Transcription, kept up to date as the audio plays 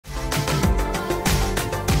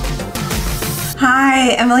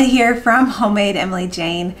Hi, Emily here from Homemade Emily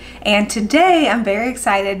Jane, and today I'm very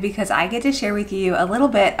excited because I get to share with you a little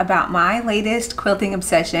bit about my latest quilting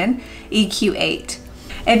obsession, EQ8.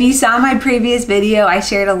 If you saw my previous video, I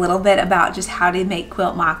shared a little bit about just how to make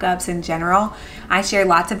quilt mock-ups in general. I shared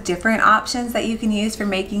lots of different options that you can use for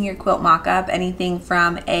making your quilt mock-up, anything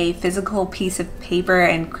from a physical piece of paper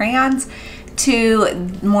and crayons to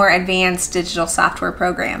more advanced digital software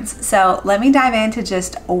programs. So let me dive into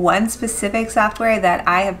just one specific software that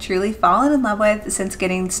I have truly fallen in love with since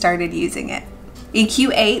getting started using it.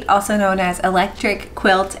 EQ8, also known as Electric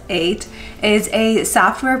Quilt 8, is a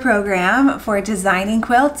software program for designing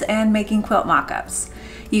quilts and making quilt mock-ups.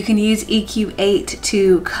 You can use EQ8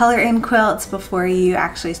 to color in quilts before you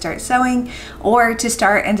actually start sewing, or to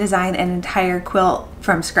start and design an entire quilt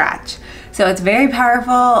from scratch. So it's very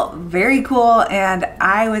powerful, very cool, and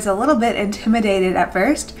I was a little bit intimidated at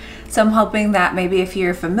first. So I'm hoping that maybe if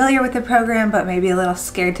you're familiar with the program but maybe a little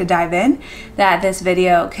scared to dive in, that this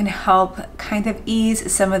video can help kind of ease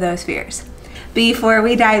some of those fears. Before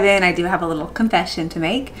we dive in, I do have a little confession to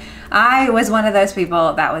make. I was one of those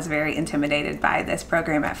people that was very intimidated by this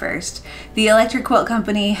program at first. The Electric Quilt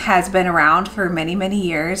Company has been around for many, many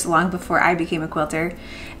years, long before I became a quilter.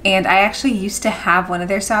 And I actually used to have one of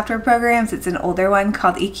their software programs. It's an older one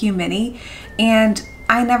called EQ Mini, and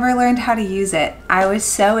I never learned how to use it. I was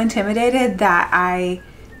so intimidated that I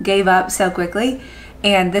gave up so quickly.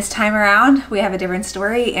 And this time around, we have a different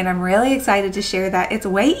story, and I'm really excited to share that it's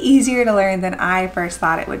way easier to learn than I first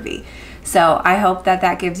thought it would be. So I hope that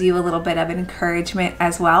that gives you a little bit of encouragement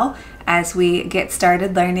as well as we get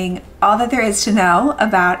started learning all that there is to know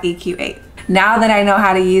about EQ8. Now that I know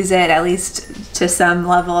how to use it, at least to some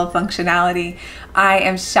level of functionality, I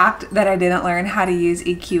am shocked that I didn't learn how to use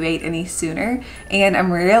EQ8 any sooner, and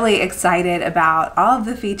I'm really excited about all of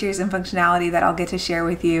the features and functionality that I'll get to share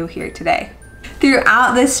with you here today.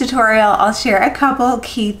 Throughout this tutorial, I'll share a couple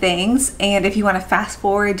key things, and if you want to fast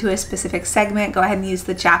forward to a specific segment, go ahead and use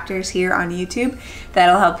the chapters here on YouTube.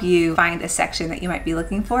 That'll help you find a section that you might be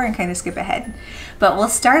looking for and kind of skip ahead. But we'll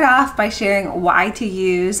start off by sharing why to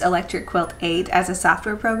use Electric Quilt 8 as a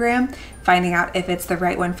software program, finding out if it's the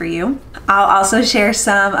right one for you. I'll also share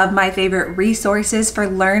some of my favorite resources for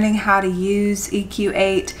learning how to use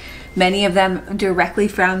EQ8, many of them directly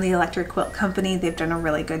from the Electric Quilt Company. They've done a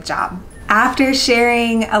really good job. After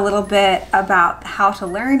sharing a little bit about how to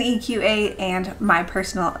learn EQ8 and my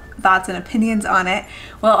personal thoughts and opinions on it,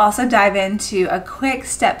 we'll also dive into a quick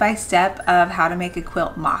step-by-step of how to make a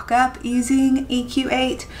quilt mock-up using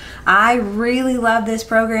EQ8. I really love this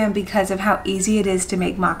program because of how easy it is to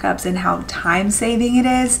make mock-ups and how time-saving it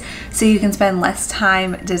is, so you can spend less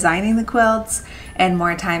time designing the quilts and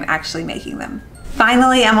more time actually making them.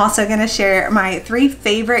 Finally, I'm also going to share my 3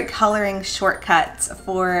 favorite coloring shortcuts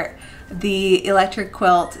for the Electric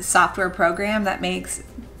Quilt software program that makes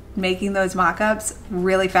making those mock-ups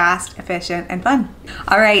really fast, efficient, and fun.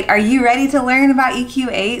 All right, are you ready to learn about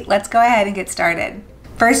EQ8? Let's go ahead and get started.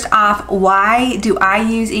 First off, why do I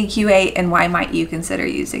use EQ8 and why might you consider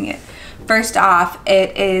using it? First off,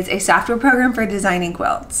 it is a software program for designing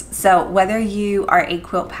quilts. So whether you are a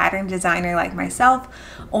quilt pattern designer like myself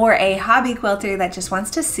or a hobby quilter that just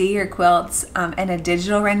wants to see your quilts in a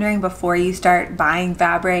digital rendering before you start buying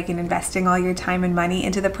fabric and investing all your time and money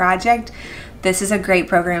into the project, this is a great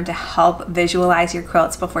program to help visualize your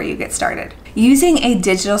quilts before you get started. Using a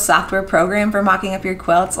digital software program for mocking up your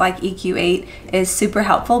quilts like EQ8 is super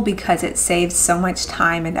helpful because it saves so much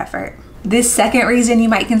time and effort. This second reason you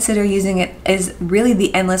might consider using it is really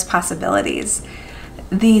the endless possibilities.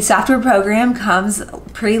 The software program comes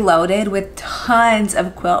preloaded with tons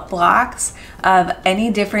of quilt blocks of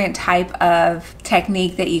any different type of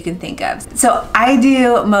technique that you can think of. So I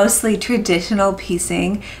do mostly traditional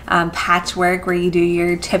piecing, patchwork where you do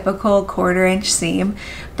your typical 1/4 inch seam,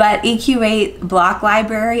 but EQ8 block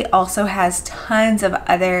library also has tons of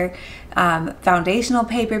other foundational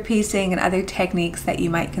paper piecing and other techniques that you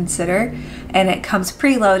might consider, and it comes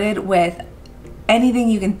preloaded with anything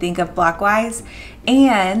you can think of blockwise.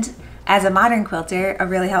 And as a modern quilter, a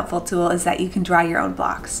really helpful tool is that you can draw your own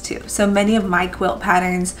blocks too. So many of my quilt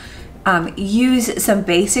patterns use some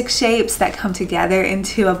basic shapes that come together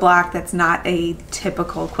into a block that's not a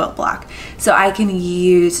typical quilt block. So I can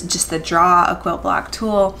use just the draw a quilt block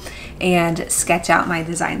tool and sketch out my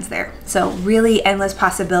designs there. So really endless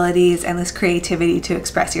possibilities, endless creativity to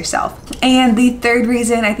express yourself. And the third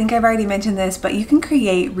reason, I think I've already mentioned this, but you can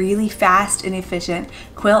create really fast and efficient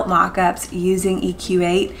quilt mock-ups using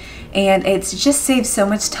EQ8, and it just saves so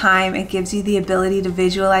much time. It gives you the ability to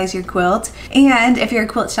visualize your quilt. And if you're a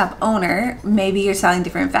quilt shop owner, owner, maybe you're selling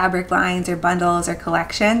different fabric lines or bundles or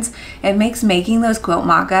collections, it makes making those quilt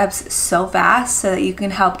mock-ups so fast so that you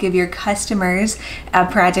can help give your customers a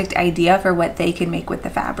project idea for what they can make with the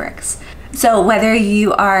fabrics. So whether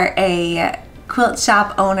you are a quilt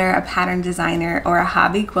shop owner, a pattern designer, or a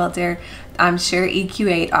hobby quilter, I'm sure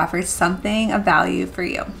EQ8 offers something of value for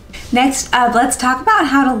you. Next up, let's talk about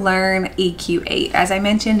how to learn EQ8. As I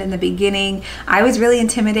mentioned in the beginning, I was really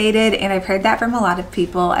intimidated, and I've heard that from a lot of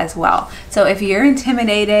people as well. So if you're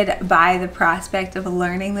intimidated by the prospect of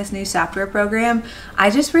learning this new software program, I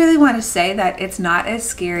just really want to say that it's not as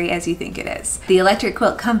scary as you think it is. The Electric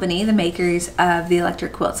Quilt Company, the makers of the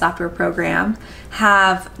Electric Quilt software program,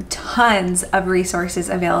 have tons of resources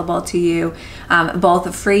available to you,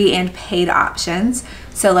 both free and paid options.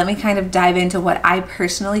 So let me kind of dive into what I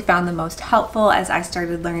personally found the most helpful as I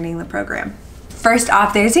started learning the program. First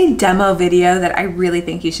off, there's a demo video that I really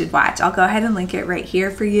think you should watch. I'll go ahead and link it right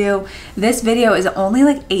here for you. This video is only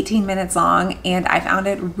like 18 minutes long, and I found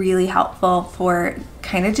it really helpful for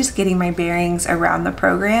kind of just getting my bearings around the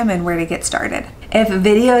program and where to get started. If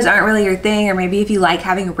videos aren't really your thing, or maybe if you like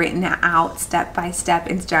having written out step-by-step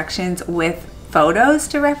instructions with photos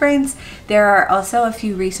to reference, there are also a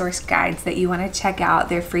few resource guides that you want to check out.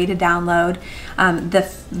 They're free to download.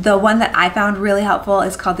 The one that I found really helpful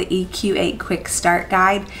is called the EQ8 Quick Start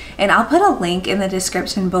Guide, and I'll put a link in the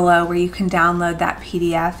description below where you can download that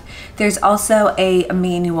PDF. There's also a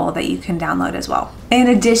manual that you can download as well. In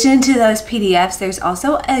addition to those PDFs, there's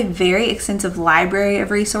also a very extensive library of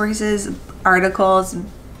resources, articles,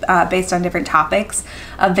 based on different topics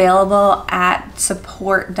available at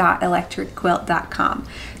support.electricquilt.com.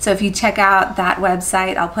 So if you check out that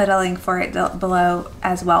website, I'll put a link for it below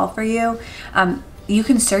as well for you. You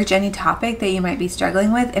can search any topic that you might be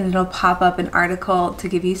struggling with, and it'll pop up an article to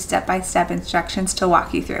give you step-by-step instructions to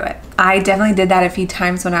walk you through it. I definitely did that a few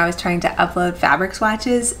times when I was trying to upload fabric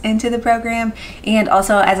swatches into the program, and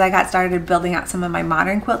also as I got started building out some of my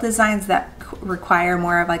modern quilt designs that require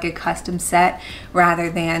more of like a custom set rather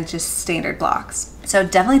than just standard blocks. So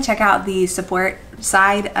definitely check out the support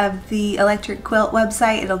side of the Electric Quilt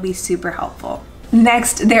website. It'll be super helpful.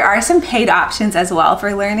 Next, there are some paid options as well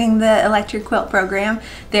for learning the Electric Quilt program.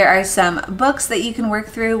 There are some books that you can work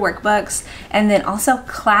through, workbooks, and then also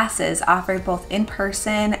classes offered both in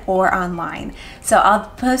person or online. So I'll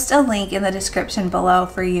post a link in the description below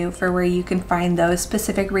for you for where you can find those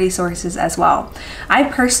specific resources as well. I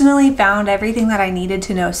personally found everything that I needed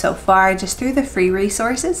to know so far just through the free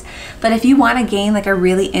resources, but if you want to gain like a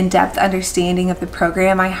really in-depth understanding of the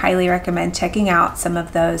program, I highly recommend checking out some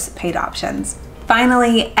of those paid options.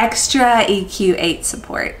 Finally, extra EQ8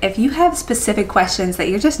 support. If you have specific questions that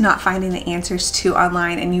you're just not finding the answers to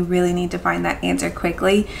online and you really need to find that answer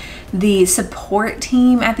quickly, the support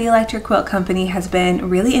team at the Electric Quilt Company has been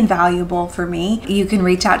really invaluable for me. You can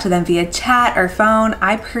reach out to them via chat or phone.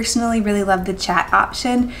 I personally really love the chat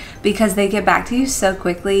option because they get back to you so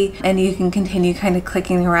quickly and you can continue kind of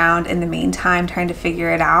clicking around in the meantime trying to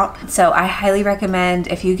figure it out. So I highly recommend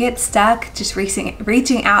if you get stuck, just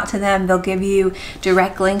reaching out to them. They'll give you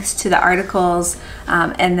direct links to the articles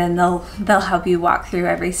and then they'll help you walk through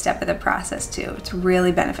every step of the process too. It's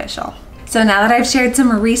really beneficial. So now that I've shared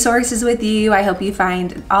some resources with you, I hope you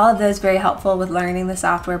find all of those very helpful with learning the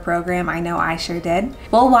software program. I know I sure did.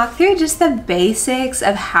 We'll walk through just the basics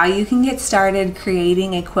of how you can get started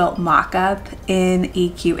creating a quilt mock-up in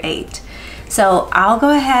EQ8. So I'll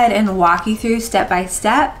go ahead and walk you through step by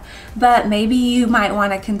step, but maybe you might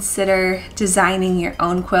want to consider designing your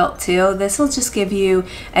own quilt too. This will just give you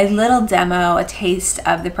a little demo, a taste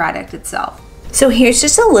of the product itself. So here's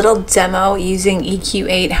just a little demo using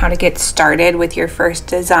EQ8, how to get started with your first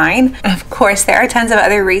design. Of course, there are tons of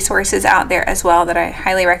other resources out there as well that I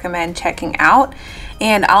highly recommend checking out.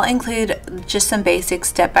 And I'll include just some basic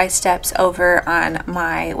step-by-steps over on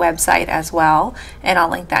my website as well. And I'll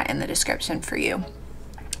link that in the description for you.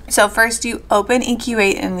 So first you open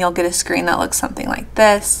EQ8 and you'll get a screen that looks something like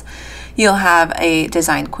this. You'll have a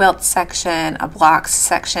design quilt section, a blocks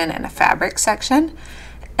section, and a fabric section.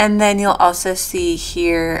 And then you'll also see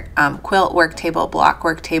here quilt work table, block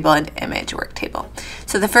work table, and image work table.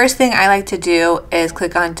 So the first thing I like to do is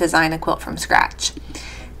click on design a quilt from scratch.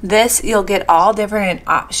 This, you'll get all different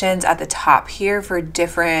options at the top here for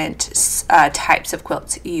different types of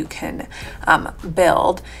quilts you can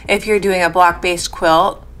build. If you're doing a block-based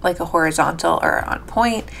quilt, like a horizontal or on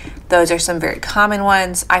point, those are some very common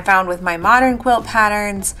ones. I found with my modern quilt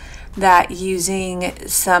patterns that using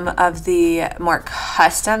some of the more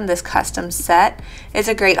this custom set is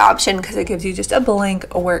a great option because it gives you just a blank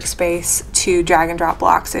workspace to drag and drop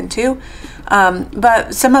blocks into.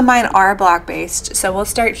 But some of mine are block based, so we'll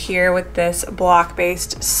start here with this block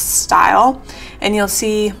based style, and you'll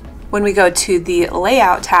see when we go to the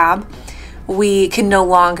layout tab, we can no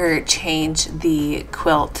longer change the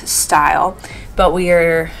quilt style, but we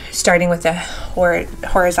are starting with a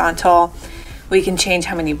horizontal. We can change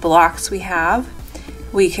how many blocks we have.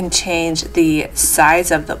 We can change the size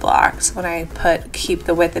of the blocks. When I keep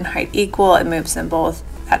the width and height equal, it moves them both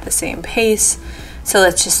at the same pace. So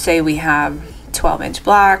let's just say we have 12-inch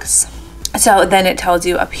blocks. So then it tells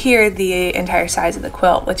you up here the entire size of the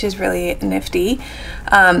quilt, which is really nifty.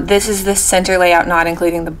 This is the center layout, not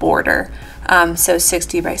including the border. So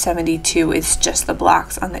 60 by 72 is just the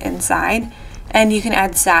blocks on the inside. And you can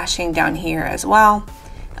add sashing down here as well,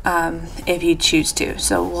 if you choose to.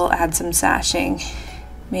 So we'll add some sashing,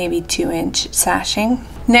 maybe 2-inch sashing.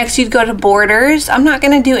 Next, you'd go to borders. I'm not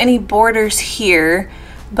going to do any borders here,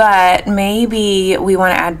 but maybe we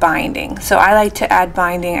want to add binding. So I like to add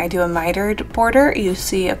binding. I do a mitered border. You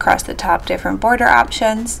see across the top different border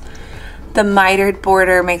options. The mitered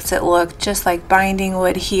border makes it look just like binding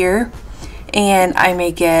would here, and I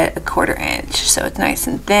make it 1/4 inch, so it's nice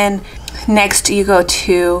and thin. Next, you go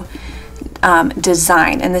to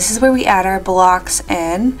design, and this is where we add our blocks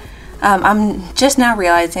in. I'm just now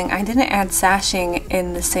realizing I didn't add sashing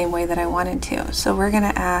in the same way that I wanted to, so we're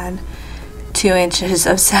gonna add 2 inches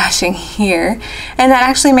of sashing here, and that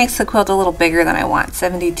actually makes the quilt a little bigger than I want,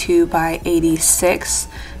 72 by 86.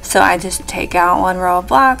 So I just take out 1 row of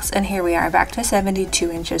blocks, and here we are back to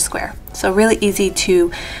 72 inches square. So really easy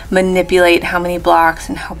to manipulate how many blocks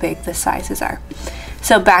and how big the sizes are.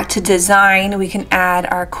 So back to design, we can add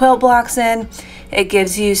our quilt blocks in. It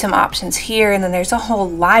gives you some options here, and then there's a whole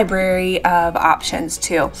library of options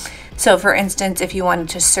too. So for instance, if you wanted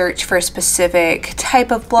to search for a specific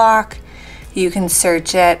type of block, you can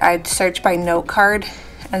search it. I'd search by note card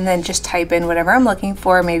and then just type in whatever I'm looking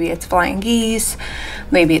for. Maybe it's flying geese,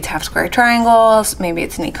 maybe it's half square triangles, maybe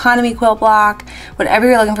it's an economy quilt block. Whatever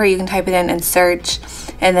you're looking for, you can type it in and search,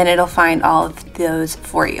 and then it'll find all of those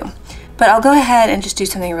for you. But I'll go ahead and just do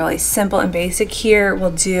something really simple and basic here.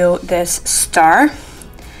 We'll do this star.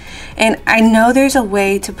 And I know there's a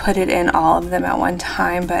way to put it in all of them at one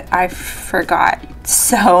time, but I forgot.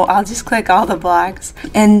 So I'll just click all the blocks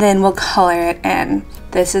and then we'll color it in.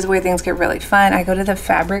 This is where things get really fun. I go to the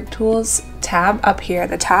fabric tools tab up here at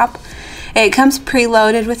the top. It comes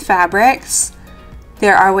preloaded with fabrics.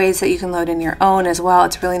 There are ways that you can load in your own as well.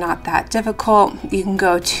 It's really not that difficult. You can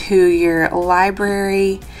go to your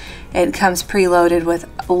library. It comes preloaded with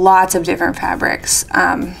lots of different fabrics.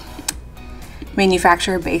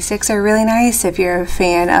 Manufacturer basics are really nice if you're a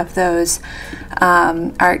fan of those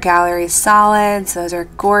art gallery solids. Those are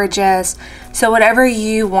gorgeous. So whatever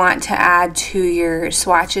you want to add to your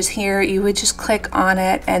swatches here, you would just click on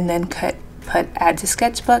it and then put add to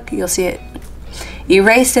sketchbook. You'll see it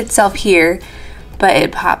erased itself here, but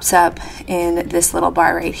it pops up in this little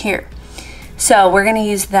bar right here. So we're going to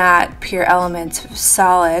use that Pure Elements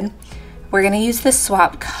solid. We're going to use the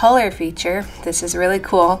swap color feature. This is really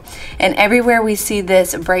cool. And everywhere we see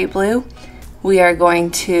this bright blue, we are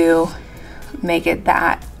going to make it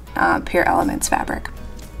that Pure Elements fabric.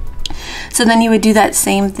 So then you would do that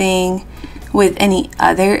same thing with any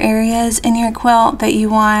other areas in your quilt that you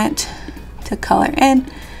want to color in.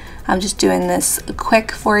 I'm just doing this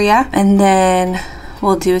quick for you. And then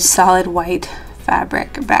we'll do a solid white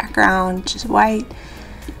fabric background, just white.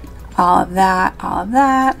 All of that, all of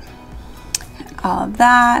that. All of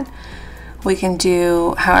that. We can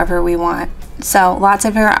do however we want. So lots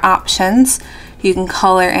of different options. You can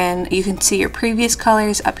color in, you can see your previous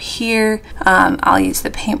colors up here. I'll use the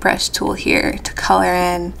paintbrush tool here to color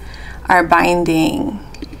in our binding.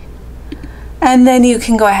 And then you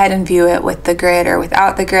can go ahead and view it with the grid or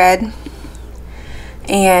without the grid.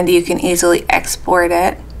 And you can easily export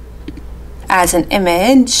it as an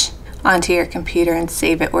image onto your computer and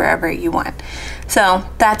save it wherever you want. So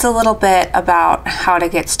that's a little bit about how to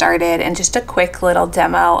get started and just a quick little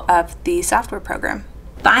demo of the software program.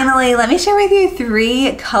 Finally, let me share with you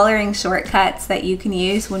 3 coloring shortcuts that you can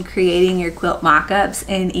use when creating your quilt mockups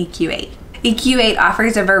in EQ8. EQ8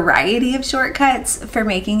 offers a variety of shortcuts for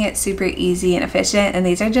making it super easy and efficient, and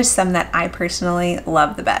these are just some that I personally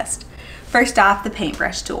love the best. First off, the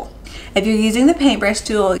paintbrush tool. If you're using the paintbrush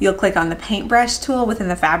tool, you'll click on the paintbrush tool within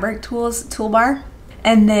the fabric tools toolbar,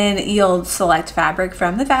 And then you'll select fabric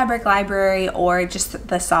from the fabric library or just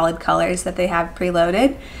the solid colors that they have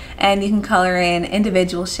preloaded. And you can color in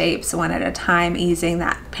individual shapes one at a time using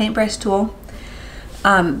that paintbrush tool.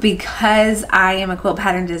 Because I am a quilt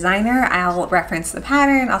pattern designer, I'll reference the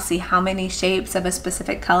pattern, I'll see how many shapes of a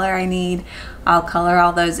specific color I need, I'll color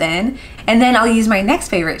all those in, and then I'll use my next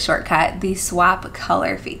favorite shortcut, the swap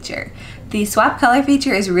color feature. The swap color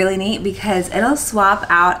feature is really neat because it'll swap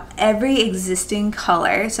out every existing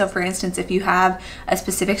color. So for instance, if you have a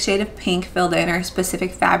specific shade of pink filled in or a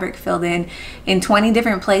specific fabric filled in 20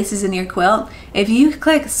 different places in your quilt, if you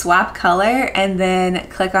click swap color and then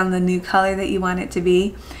click on the new color that you want it to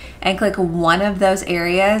be and click one of those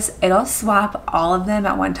areas, it'll swap all of them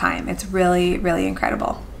at one time. It's really, really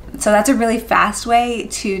incredible. So that's a really fast way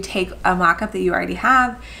to take a mock-up that you already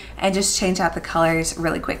have and just change out the colors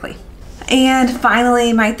really quickly. And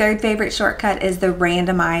finally, my third favorite shortcut is the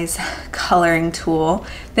randomize coloring tool.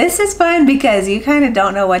 This is fun because you kind of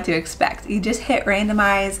don't know what to expect. You just hit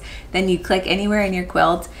randomize, then you click anywhere in your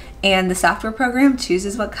quilt and the software program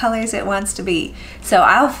chooses what colors it wants to be. So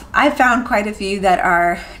I've found quite a few that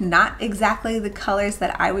are not exactly the colors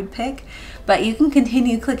that I would pick, but you can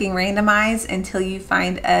continue clicking randomize until you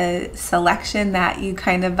find a selection that you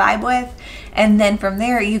kind of vibe with. And then from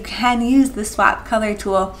there, you can use the swap color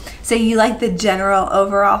tool. So you like the general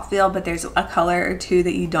overall feel, but there's a color or two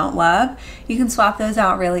that you don't love. You can swap those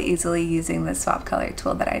out really easily using the swap color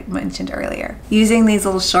tool that I mentioned earlier. Using these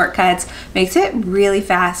little shortcuts makes it really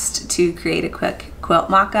fast to create a quick quilt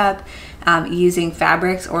mock-up using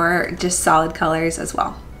fabrics or just solid colors as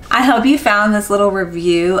well. I hope you found this little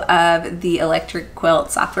review of the Electric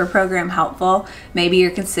Quilt software program helpful. Maybe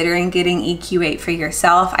you're considering getting EQ8 for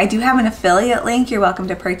yourself. I do have an affiliate link you're welcome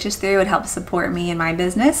to purchase through. It helps support me and my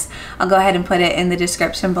business. I'll go ahead and put it in the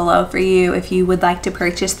description below for you if you would like to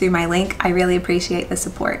purchase through my link. I really appreciate the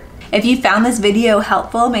support. If you found this video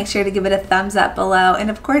helpful, make sure to give it a thumbs up below, and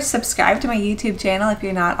of course subscribe to my YouTube channel if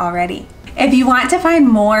you're not already. If you want to find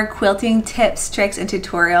more quilting tips, tricks, and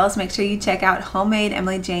tutorials, make sure you check out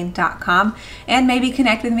homemadeemilyjane.com and maybe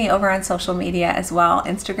connect with me over on social media as well.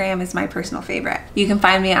 Instagram is my personal favorite. You can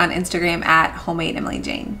find me on Instagram at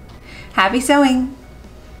homemadeemilyjane. Happy sewing!